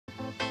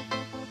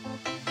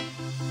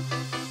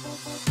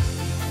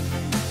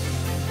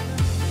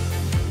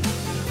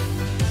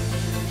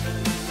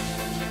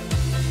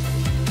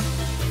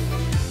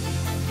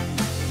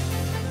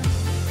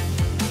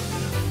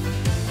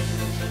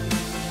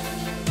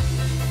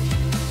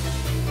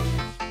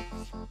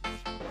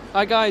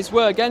Hi guys,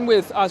 we're again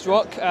with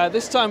ASRock.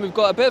 This time we've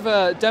got a bit of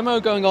a demo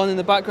going on in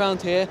the background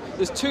here.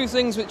 There's two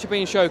things which are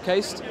being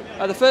showcased.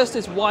 The first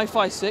is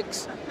Wi-Fi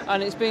 6,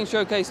 and it's being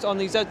showcased on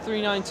the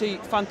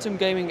Z390 Phantom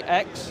Gaming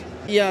X.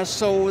 Yeah,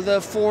 so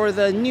for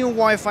the new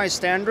Wi-Fi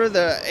standard,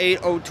 the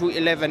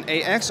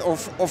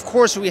 802.11ax, of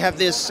course we have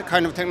this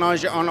kind of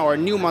technology on our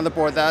new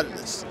motherboard,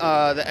 that's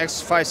the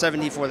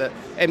X570 for the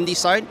AMD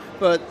side.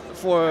 But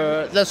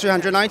for the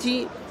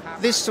Z390,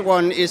 this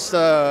one is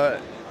the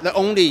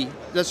only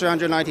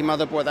Z390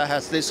 motherboard that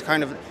has this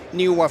kind of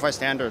new Wi-Fi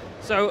standard.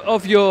 So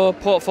of your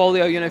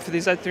portfolio, for the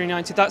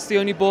Z390, that's the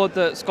only board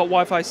that's got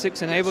Wi-Fi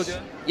 6 enabled?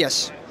 Yeah?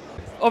 Yes.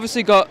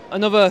 Obviously got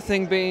another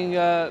thing being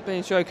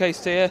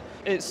showcased here.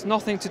 It's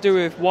nothing to do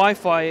with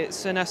Wi-Fi,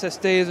 it's an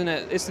SSD, isn't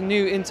it? It's the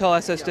new Intel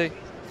SSD.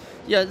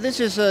 Yeah, this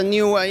is a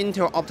new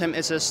Intel Optane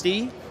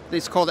SSD.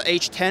 It's called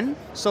H10.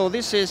 So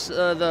this is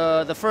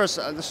the first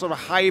sort of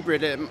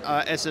hybrid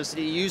SSD.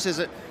 It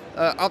uses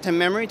Optane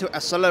memory to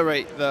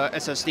accelerate the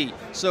SSD.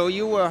 So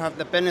you will have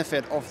the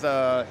benefit of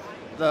the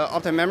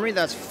Optane memory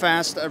that's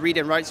fast read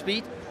and write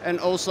speed, and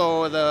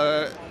also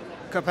the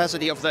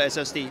capacity of the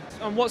SSD.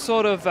 And what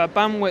sort of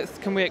bandwidth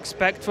can we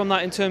expect from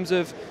that in terms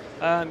of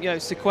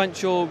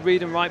sequential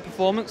read and write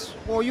performance?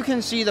 Well, you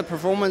can see the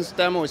performance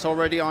demo is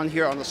already on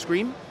here on the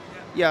screen.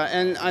 Yeah,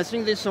 and I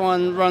think this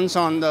one runs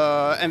on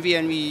the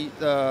NVMe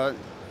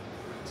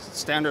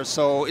standard,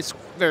 so it's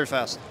very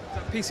fast.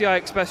 PCI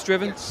Express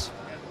driven?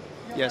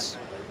 Yes.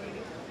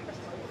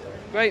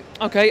 Great.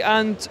 Okay,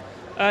 and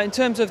in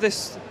terms of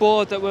this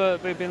board that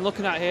we've been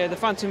looking at here, the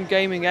Phantom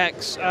Gaming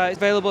X, it's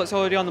available, it's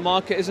already on the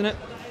market, isn't it?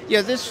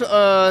 Yeah, this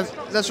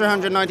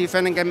Z390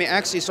 Phantom Gaming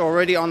X is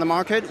already on the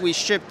market. We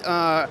shipped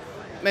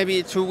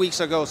maybe 2 weeks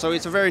ago, so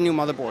it's a very new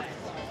motherboard.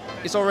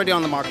 It's already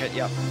on the market,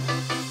 yeah.